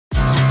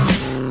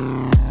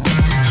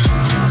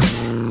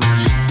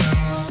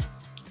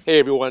Hey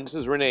everyone, this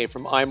is Renee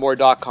from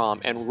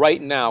iMore.com, and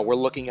right now we're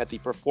looking at the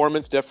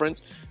performance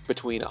difference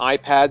between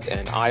iPads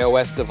and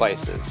iOS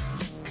devices.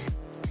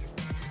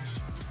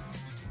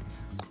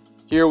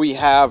 Here we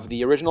have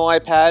the original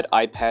iPad,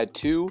 iPad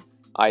 2,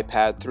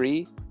 iPad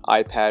 3,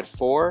 iPad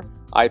 4,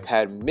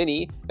 iPad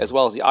mini, as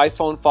well as the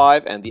iPhone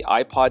 5 and the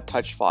iPod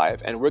Touch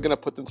 5, and we're going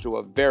to put them through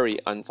a very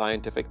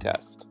unscientific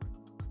test.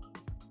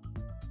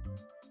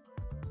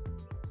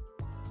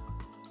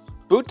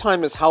 Boot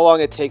time is how long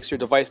it takes your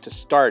device to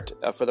start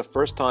for the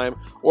first time,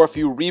 or if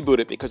you reboot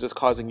it because it's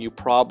causing you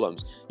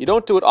problems. You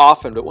don't do it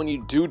often, but when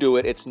you do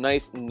it, it's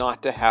nice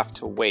not to have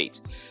to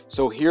wait.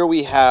 So here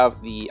we have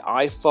the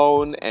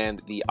iPhone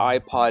and the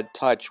iPod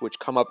Touch, which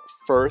come up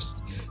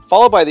first,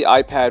 followed by the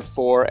iPad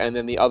 4, and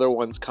then the other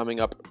ones coming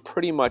up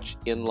pretty much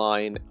in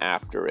line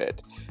after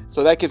it.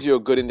 So that gives you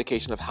a good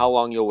indication of how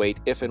long you'll wait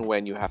if and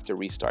when you have to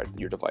restart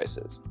your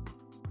devices.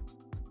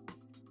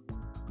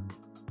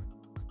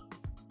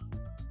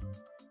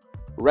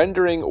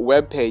 Rendering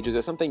web pages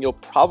is something you'll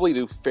probably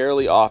do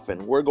fairly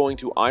often. We're going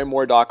to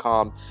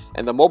iMore.com,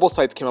 and the mobile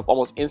sites came up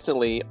almost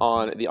instantly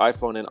on the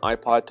iPhone and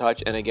iPod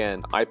Touch, and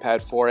again,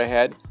 iPad 4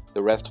 ahead,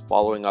 the rest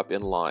following up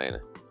in line,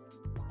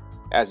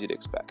 as you'd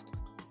expect.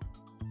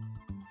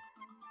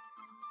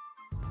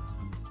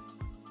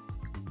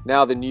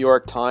 Now the New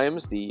York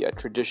Times, the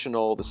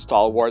traditional, the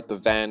stalwart, the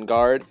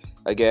vanguard,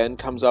 again,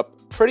 comes up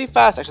pretty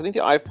fast. Actually, I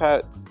think the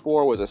iPad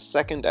 4 was a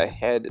second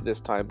ahead this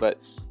time, but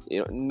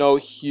no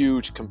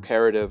huge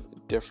comparative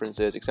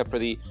differences except for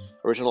the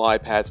original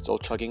iPad still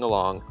chugging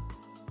along.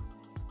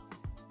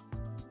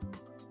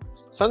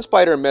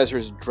 SunSpider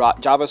measures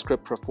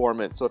JavaScript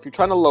performance, so if you're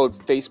trying to load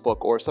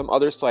Facebook or some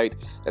other site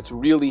that's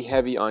really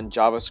heavy on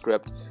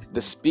JavaScript,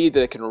 the speed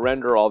that it can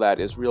render all that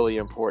is really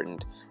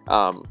important.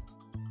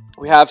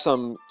 We have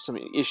some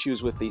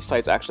issues with the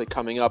sites actually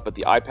coming up, but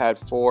the iPad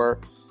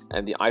 4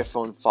 and the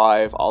iPhone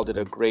 5 all did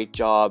a great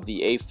job.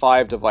 The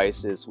A5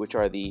 devices, which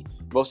are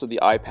most of the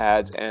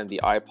iPads and the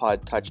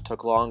iPod Touch,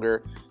 took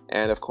longer,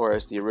 and of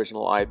course the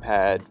original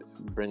iPad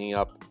bringing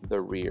up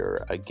the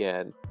rear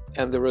again.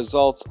 And the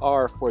results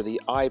are, for the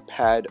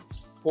iPad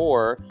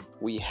 4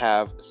 we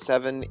have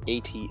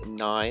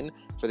 789,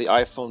 for the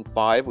iPhone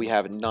 5 we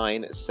have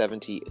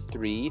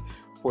 973,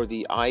 for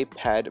the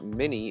iPad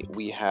mini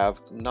we have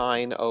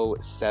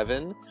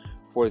 907,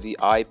 for the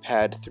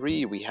iPad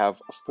 3 we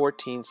have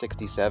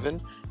 1467,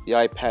 the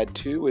iPad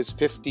 2 is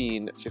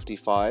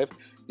 1555,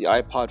 the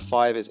iPod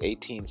 5 is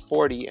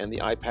 1840, and the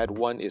iPad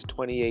 1 is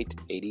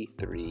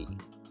 2883.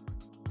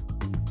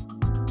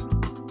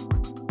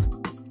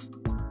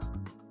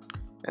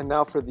 And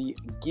now for the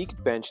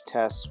Geekbench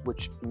tests,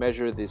 which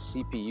measure the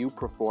CPU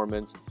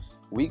performance,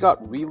 we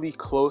got really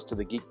close to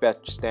the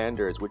Geekbench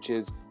standards, which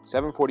is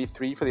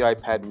 743 for the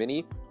iPad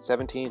mini,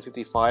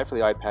 1755 for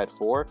the iPad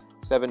 4,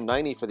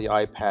 790 for the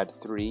iPad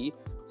 3,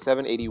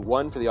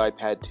 781 for the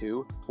iPad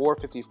 2,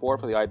 454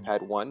 for the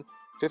iPad 1,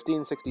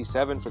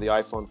 1567 for the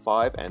iPhone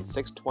 5, and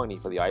 620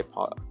 for the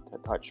iPod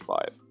Touch 5.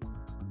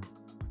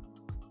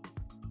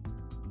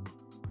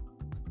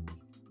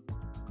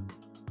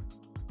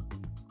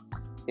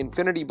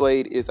 Infinity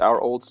Blade is our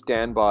old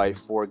standby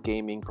for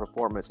gaming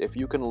performance. If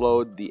you can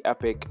load the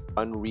epic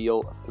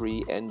Unreal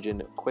 3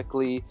 engine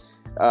quickly,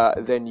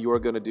 then you're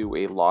going to do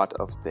a lot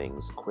of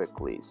things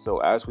quickly. So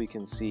as we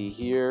can see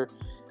here,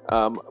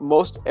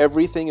 most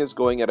everything is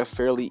going at a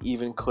fairly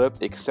even clip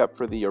except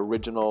for the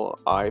original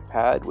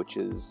iPad, which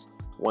is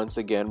once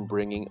again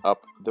bringing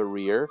up the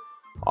rear.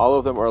 All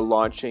of them are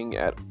launching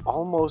at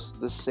almost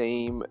the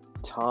same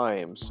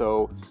time,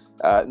 so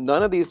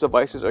none of these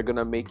devices are going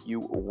to make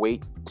you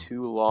wait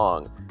too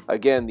long.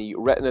 Again, the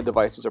Retina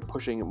devices are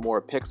pushing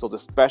more pixels,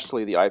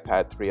 especially the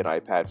iPad 3 and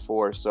iPad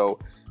 4, so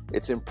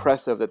it's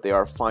impressive that they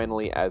are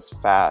finally as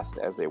fast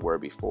as they were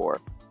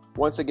before.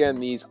 Once again,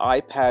 these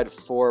iPad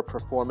 4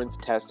 performance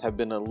tests have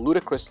been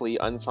ludicrously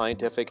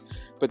unscientific,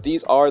 but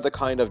these are the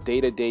kind of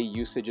day-to-day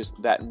usages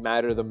that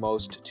matter the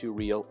most to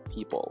real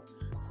people.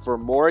 For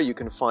more, you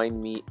can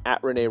find me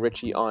at Renee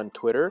Ritchie on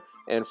Twitter,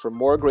 and for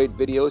more great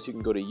videos, you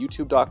can go to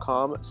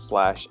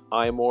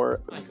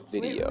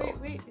youtube.com/iMoreVideo.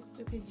 Wait.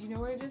 It's okay. Do you know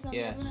where it is on the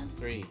Yes.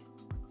 3,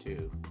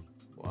 2,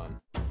 1.